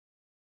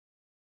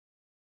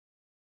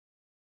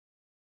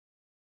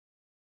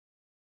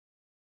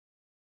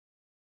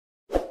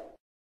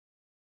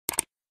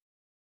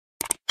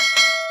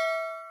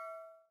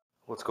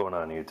What's going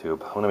on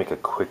YouTube? I want to make a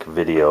quick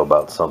video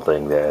about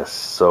something that is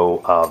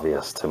so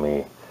obvious to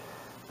me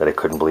that I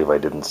couldn't believe I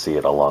didn't see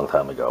it a long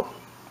time ago.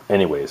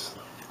 Anyways,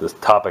 this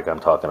topic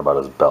I'm talking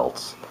about is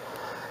belts.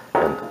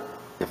 And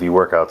if you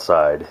work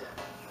outside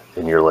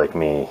and you're like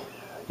me,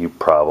 you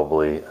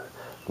probably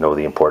know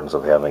the importance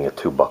of having a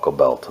 2-buckle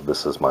belt.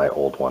 This is my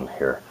old one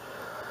here.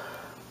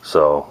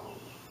 So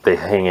they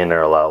hang in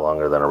there a lot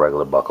longer than a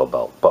regular buckle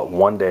belt. But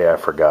one day I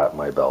forgot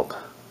my belt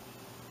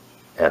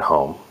at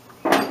home.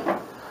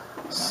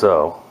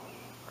 So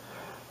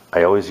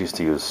I always used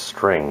to use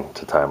string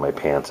to tie my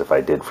pants if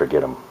I did forget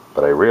them.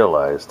 But I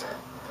realized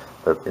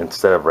that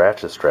instead of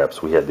ratchet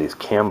straps, we had these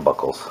cam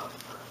buckles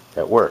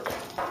at work.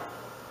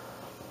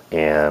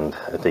 And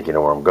I think you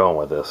know where I'm going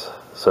with this.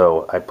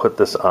 So I put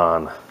this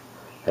on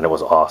and it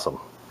was awesome.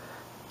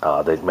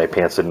 My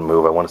pants didn't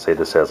move. I want to say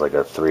this has like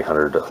a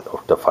 300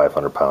 to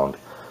 500 pound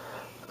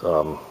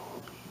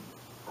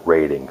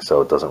rating,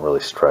 so it doesn't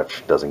really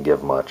stretch, doesn't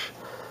give much,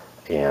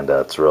 and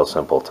it's real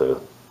simple to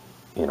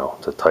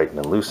tighten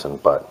and loosen.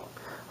 But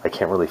I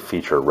can't really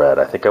feature red.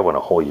 I think I went a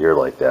whole year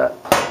like that,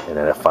 and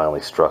then it finally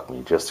struck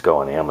me just to go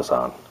on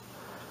Amazon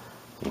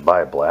and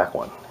buy a black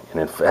one. And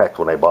in fact,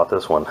 when I bought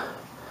this one,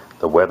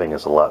 the webbing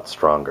is a lot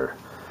stronger.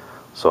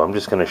 So I'm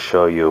just going to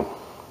show you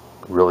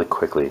really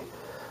quickly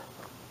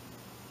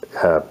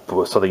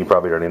something you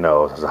probably already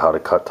know is how to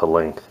cut to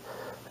length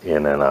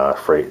and then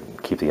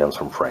keep the ends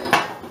from fraying.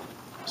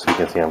 So you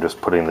can see I'm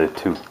just putting the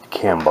two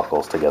cam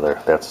buckles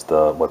together. That's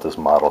what this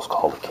model is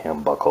called, a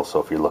cam buckle.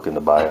 So if you're looking to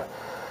buy a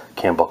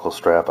cam buckle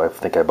strap, I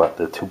think I bought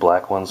the 2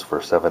 black ones for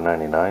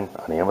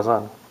 $7.99 on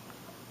Amazon.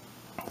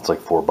 It's like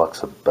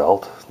 $4 a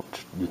belt.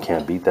 You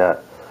can't beat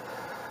that.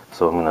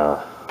 So I'm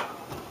gonna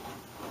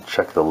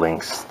check the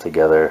links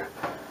together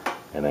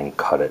and then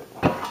cut it.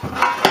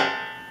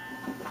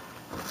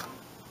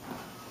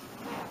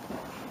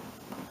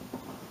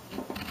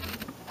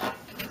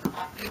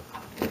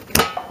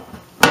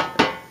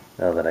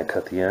 Now that I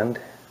cut the end,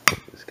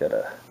 just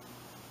gotta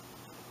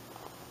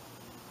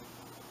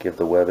give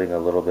the webbing a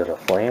little bit of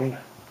flame.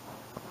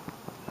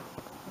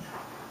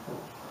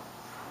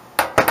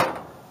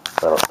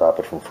 That'll stop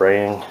it from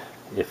fraying.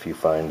 If you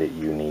find that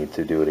you need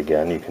to do it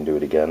again, you can do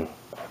it again.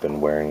 I've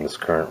been wearing this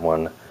current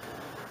one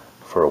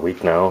for a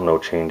week now, no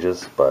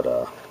changes, but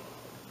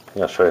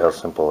I'll show you how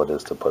simple it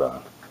is to put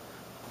on.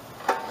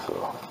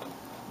 So,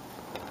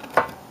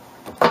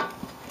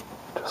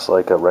 just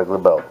like a regular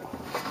belt.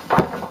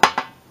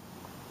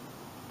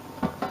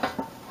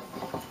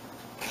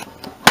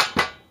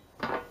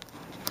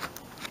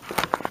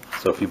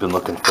 So if you've been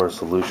looking for a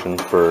solution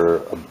for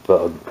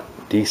a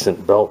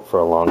decent belt for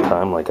a long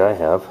time like I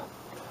have,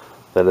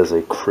 that is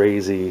a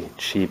crazy,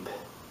 cheap,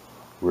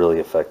 really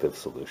effective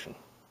solution.